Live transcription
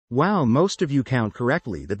Wow, most of you count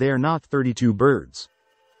correctly that they are not 32 birds.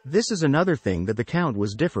 This is another thing that the count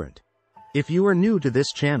was different. If you are new to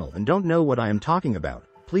this channel and don't know what I am talking about,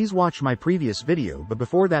 please watch my previous video, but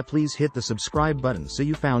before that please hit the subscribe button so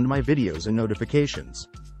you found my videos and notifications.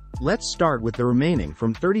 Let's start with the remaining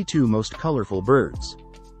from 32 most colorful birds.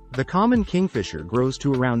 The common kingfisher grows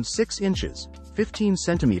to around 6 inches, 15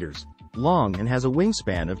 centimeters, long and has a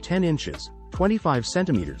wingspan of 10 inches, 25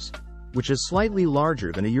 centimeters, which is slightly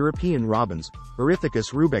larger than a European robin's,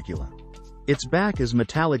 Erythicus rubecula. Its back is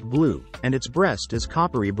metallic blue, and its breast is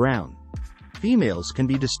coppery brown. Females can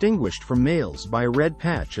be distinguished from males by a red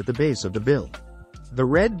patch at the base of the bill. The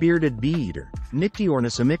red-bearded bee-eater,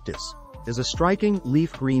 Nyctiornis amictus, is a striking,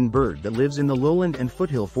 leaf-green bird that lives in the lowland and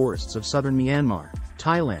foothill forests of southern Myanmar,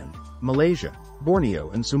 Thailand, Malaysia, Borneo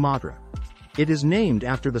and Sumatra. It is named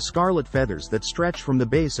after the scarlet feathers that stretch from the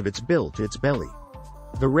base of its bill to its belly.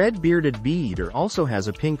 The red-bearded bee-eater also has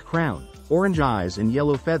a pink crown, orange eyes and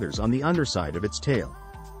yellow feathers on the underside of its tail.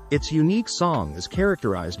 Its unique song is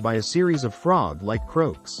characterized by a series of frog-like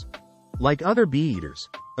croaks. Like other bee-eaters,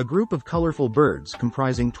 a group of colorful birds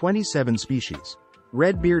comprising 27 species,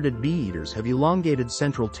 red-bearded bee-eaters have elongated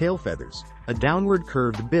central tail feathers, a downward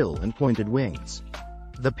curved bill and pointed wings.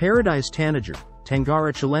 The paradise tanager,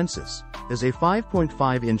 Tangara chilensis, is a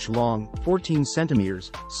 5.5-inch long, 14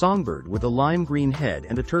 centimeters, songbird with a lime green head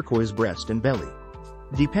and a turquoise breast and belly.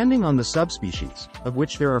 Depending on the subspecies, of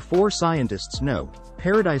which there are 4 scientists know,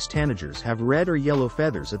 paradise tanagers have red or yellow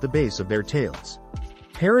feathers at the base of their tails.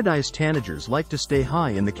 Paradise tanagers like to stay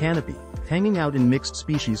high in the canopy, hanging out in mixed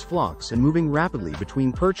species flocks and moving rapidly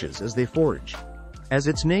between perches as they forage. As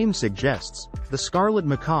its name suggests, the scarlet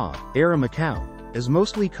macaw, Ara macaw, is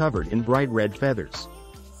mostly covered in bright red feathers.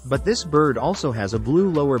 But this bird also has a blue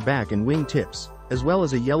lower back and wing tips, as well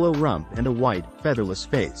as a yellow rump and a white, featherless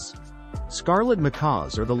face. Scarlet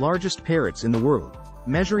macaws are the largest parrots in the world,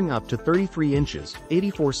 measuring up to 33 inches,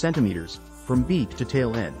 84 centimeters, from beak to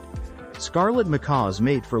tail end. Scarlet macaws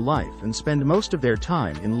mate for life and spend most of their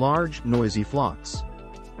time in large, noisy flocks.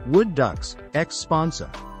 Wood ducks, X. sponsa,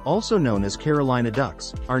 also known as Carolina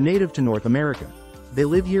ducks, are native to North America. They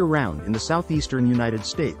live year-round in the southeastern United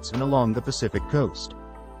States and along the Pacific coast.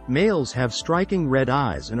 Males have striking red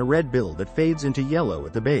eyes and a red bill that fades into yellow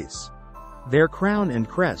at the base. Their crown and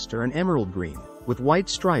crest are an emerald green, with white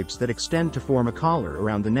stripes that extend to form a collar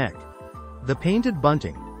around the neck. The painted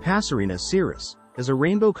bunting, Passerina cirrus, is a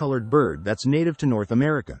rainbow-colored bird that's native to North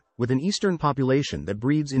America, with an eastern population that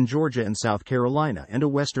breeds in Georgia and South Carolina and a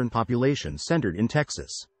western population centered in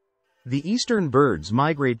Texas. The eastern birds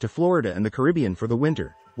migrate to Florida and the Caribbean for the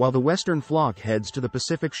winter, while the western flock heads to the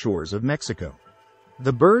Pacific shores of Mexico.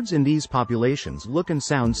 The birds in these populations look and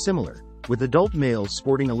sound similar, with adult males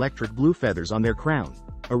sporting electric blue feathers on their crown,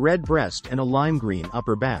 a red breast and a lime green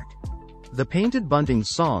upper back. The painted bunting's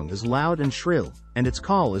song is loud and shrill, and its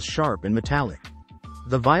call is sharp and metallic.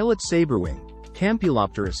 The violet saberwing,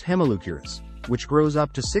 Campylopterus hemilucurus, which grows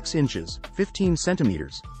up to 6 inches, 15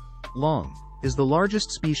 centimeters, long, is the largest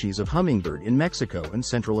species of hummingbird in Mexico and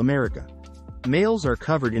Central America. Males are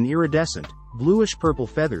covered in iridescent, bluish-purple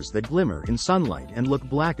feathers that glimmer in sunlight and look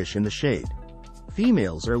blackish in the shade.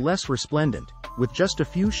 Females are less resplendent, with just a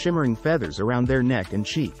few shimmering feathers around their neck and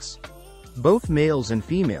cheeks. Both males and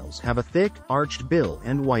females have a thick, arched bill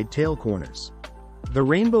and white tail corners. The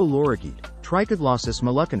rainbow lorikeet, Trichoglossus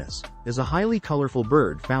mollucanus, is a highly colorful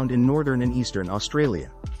bird found in northern and eastern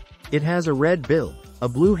Australia. It has a red bill, a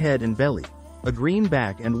blue head and belly, a green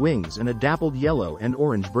back and wings and a dappled yellow and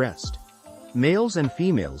orange breast. Males and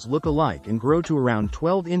females look alike and grow to around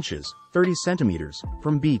 12 inches, 30 centimeters,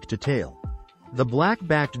 from beak to tail. The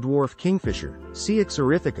black-backed dwarf kingfisher, Ceyx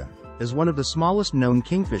erythica, is one of the smallest known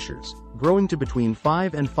kingfishers, growing to between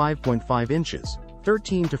 5 and 5.5 inches,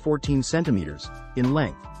 13 to 14 centimeters, in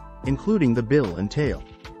length, including the bill and tail.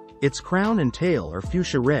 Its crown and tail are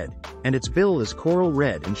fuchsia red, and its bill is coral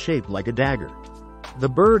red and shaped like a dagger. The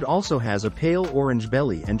bird also has a pale orange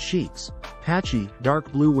belly and cheeks, patchy, dark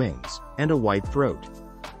blue wings, and a white throat.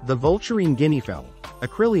 The vulturine guineafowl,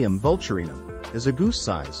 Acrylium vulturinum, is a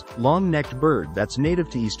goose-size, long-necked bird that's native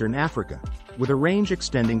to eastern Africa, with a range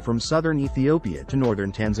extending from southern Ethiopia to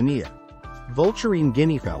northern Tanzania. Vulturine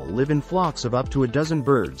guineafowl live in flocks of up to a dozen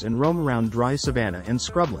birds and roam around dry savanna and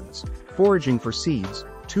scrublands, foraging for seeds,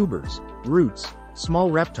 tubers, roots,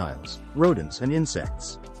 small reptiles, rodents and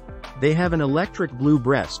insects. They have an electric blue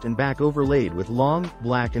breast and back overlaid with long,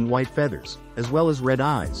 black and white feathers, as well as red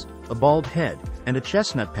eyes, a bald head, and a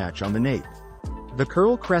chestnut patch on the nape. The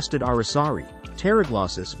curl-crested aracari,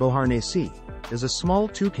 Pteroglossus beauharnesi, is a small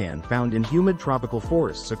toucan found in humid tropical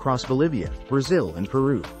forests across Bolivia, Brazil and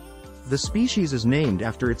Peru. The species is named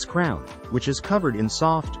after its crown, which is covered in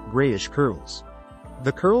soft, grayish curls.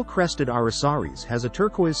 The curl-crested Arasaris has a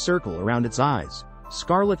turquoise circle around its eyes,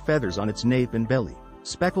 scarlet feathers on its nape and belly,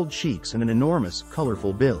 speckled cheeks and an enormous,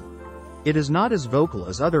 colorful bill. It is not as vocal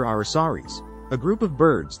as other Arasaris, a group of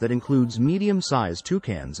birds that includes medium-sized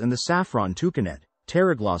toucans and the saffron toucanet,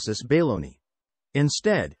 Pteroglossus bailloni.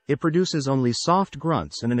 Instead, it produces only soft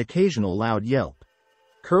grunts and an occasional loud yelp.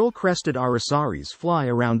 Curl-crested Arasaris fly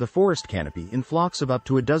around the forest canopy in flocks of up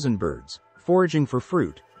to a dozen birds, foraging for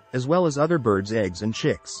fruit, as well as other birds' eggs and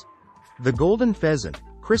chicks. The golden pheasant,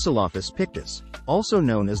 Chrysolophus pictus, also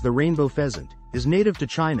known as the rainbow pheasant, is native to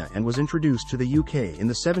China and was introduced to the UK in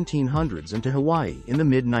the 1700s and to Hawaii in the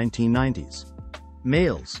mid-1990s.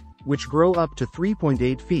 Males, which grow up to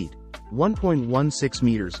 3.8 feet, 1.16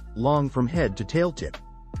 meters, long from head to tail tip,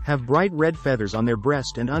 have bright red feathers on their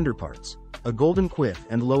breast and underparts, a golden quiff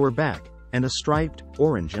and lower back, and a striped,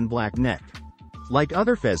 orange and black neck. Like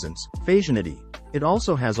other pheasants, Phasianidae, it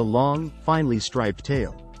also has a long, finely striped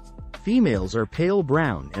tail. Females are pale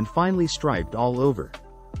brown and finely striped all over.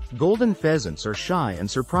 Golden pheasants are shy and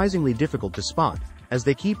surprisingly difficult to spot, as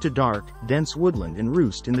they keep to dark, dense woodland and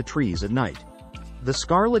roost in the trees at night. The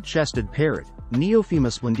scarlet-chested parrot,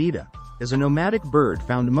 Neophema splendida, is a nomadic bird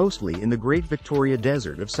found mostly in the Great Victoria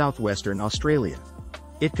Desert of southwestern Australia.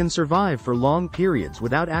 It can survive for long periods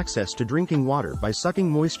without access to drinking water by sucking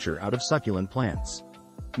moisture out of succulent plants.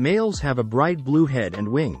 Males have a bright blue head and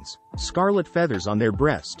wings, scarlet feathers on their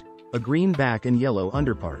breast, a green back and yellow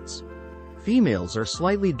underparts. Females are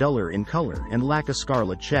slightly duller in color and lack a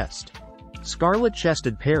scarlet chest.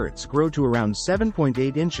 Scarlet-chested parrots grow to around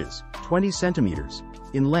 7.8 inches, 20 centimeters,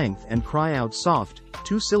 in length and cry out soft,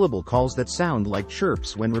 two-syllable calls that sound like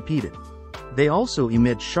chirps when repeated. They also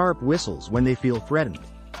emit sharp whistles when they feel threatened.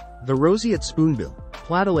 The roseate spoonbill,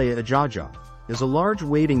 Platyleia ajaja, is a large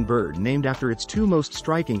wading bird named after its two most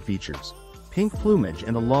striking features, pink plumage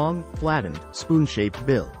and a long, flattened, spoon-shaped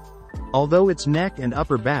bill. Although its neck and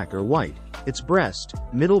upper back are white, its breast,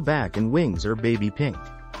 middle back and wings are baby pink.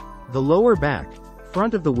 The lower back,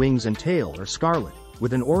 front of the wings and tail are scarlet,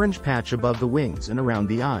 with an orange patch above the wings and around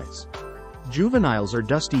the eyes. Juveniles are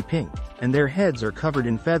dusty pink, and their heads are covered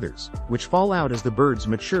in feathers, which fall out as the birds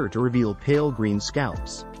mature to reveal pale green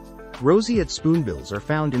scalps. Roseate spoonbills are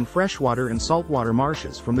found in freshwater and saltwater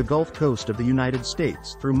marshes from the Gulf Coast of the United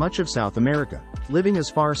States through much of South America, living as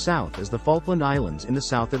far south as the Falkland Islands in the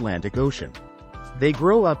South Atlantic Ocean. They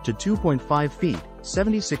grow up to 2.5 feet,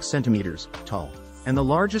 76 centimeters, tall, and the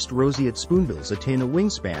largest roseate spoonbills attain a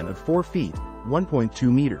wingspan of 4 feet,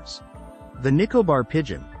 1.2 meters. The Nicobar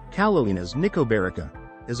pigeon, Caloenas nicobarica,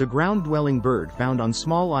 is a ground-dwelling bird found on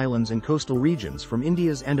small islands and coastal regions from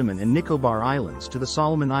India's Andaman and Nicobar Islands to the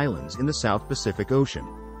Solomon Islands in the South Pacific Ocean.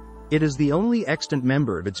 It is the only extant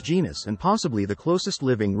member of its genus and possibly the closest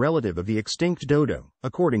living relative of the extinct dodo,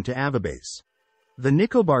 according to Avibase. The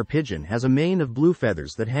Nicobar pigeon has a mane of blue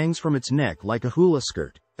feathers that hangs from its neck like a hula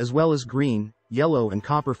skirt, as well as green, yellow and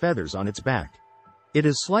copper feathers on its back. It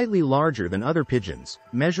is slightly larger than other pigeons,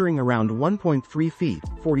 measuring around 1.3 feet,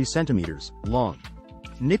 40 centimeters, long.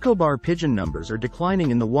 Nicobar pigeon numbers are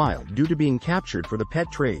declining in the wild due to being captured for the pet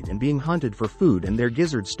trade and being hunted for food and their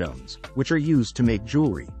gizzard stones, which are used to make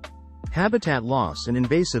jewelry. Habitat loss and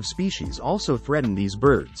invasive species also threaten these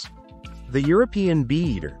birds. The European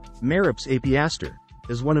bee-eater, Merops apiaster,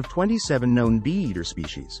 is one of 27 known bee-eater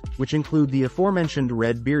species, which include the aforementioned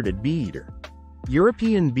red-bearded bee-eater.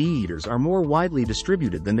 European bee-eaters are more widely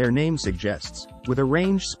distributed than their name suggests, with a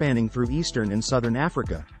range spanning through eastern and southern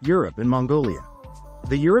Africa, Europe and Mongolia.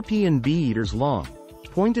 The European bee-eater's long,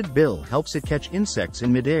 pointed bill helps it catch insects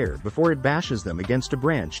in midair before it bashes them against a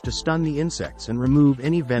branch to stun the insects and remove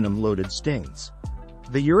any venom-loaded stings.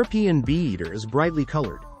 The European bee-eater is brightly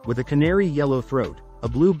colored, with a canary yellow throat, a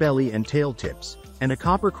blue belly and tail tips, and a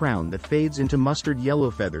copper crown that fades into mustard yellow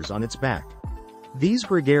feathers on its back. These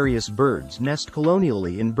gregarious birds nest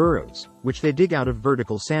colonially in burrows, which they dig out of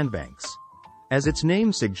vertical sandbanks. As its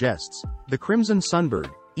name suggests, the crimson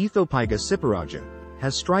sunbird, Ethopyga cyperaja,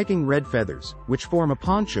 has striking red feathers, which form a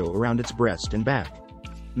poncho around its breast and back.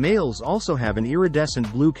 Males also have an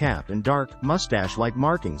iridescent blue cap and dark, mustache-like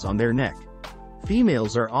markings on their neck.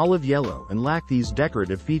 Females are olive yellow and lack these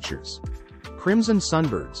decorative features. Crimson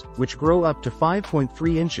sunbirds, which grow up to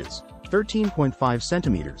 5.3 inches, 13.5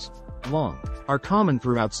 centimeters, long, are common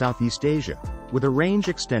throughout Southeast Asia, with a range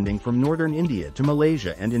extending from northern India to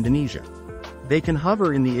Malaysia and Indonesia. They can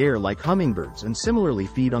hover in the air like hummingbirds and similarly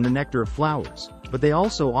feed on the nectar of flowers, but they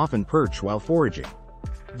also often perch while foraging.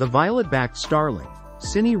 The violet-backed starling,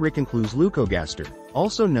 Cine-Rickencluse leucogaster,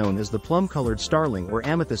 also known as the plum-colored starling or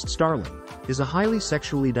amethyst starling, is a highly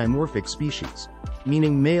sexually dimorphic species,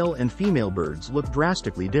 meaning male and female birds look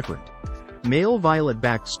drastically different. Male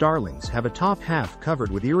violet-backed starlings have a top half covered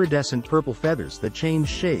with iridescent purple feathers that change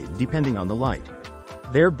shade depending on the light.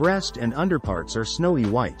 Their breast and underparts are snowy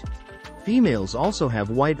white. Females also have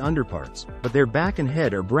white underparts, but their back and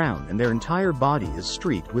head are brown and their entire body is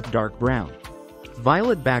streaked with dark brown.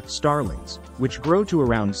 Violet-backed starlings, which grow to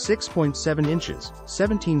around 6.7 inches,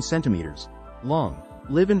 17 centimeters, long,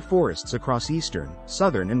 live in forests across eastern,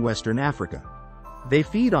 southern and western Africa. They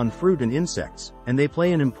feed on fruit and insects, and they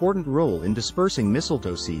play an important role in dispersing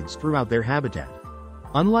mistletoe seeds throughout their habitat.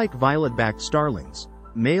 Unlike violet-backed starlings,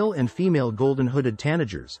 male and female golden-hooded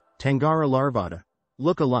tanagers, Tangara larvata,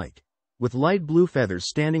 look alike, with light blue feathers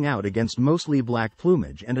standing out against mostly black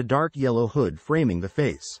plumage and a dark yellow hood framing the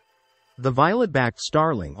face. The violet-backed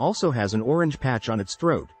starling also has an orange patch on its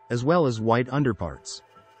throat, as well as white underparts.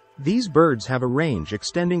 These birds have a range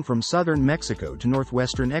extending from southern Mexico to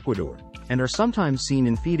northwestern Ecuador, and are sometimes seen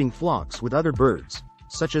in feeding flocks with other birds,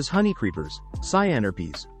 such as honeycreepers,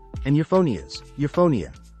 cyanearpes, and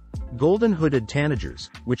Euphonia. Golden-hooded tanagers,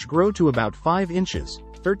 which grow to about 5 inches,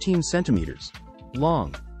 13 centimeters,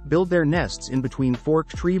 long, build their nests in between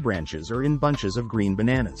forked tree branches or in bunches of green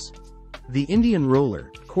bananas. The Indian roller,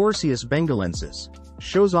 Chorsius bengalensis,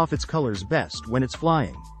 shows off its colors best when it's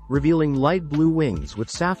flying, revealing light blue wings with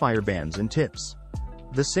sapphire bands and tips.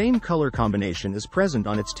 The same color combination is present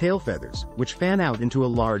on its tail feathers, which fan out into a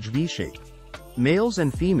large V-shape. Males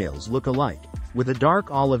and females look alike, with a dark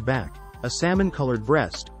olive back, a salmon-colored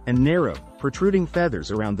breast, and narrow, protruding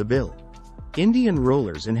feathers around the bill. Indian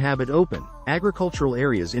rollers inhabit open, agricultural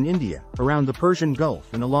areas in India, around the Persian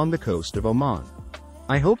Gulf and along the coast of Oman.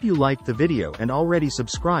 I hope you liked the video and already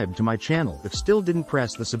subscribed to my channel. If still didn't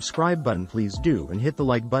press the subscribe button, please do, and hit the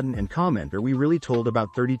like button and comment. Are we really told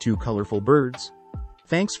about 32 colorful birds?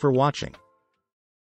 Thanks for watching.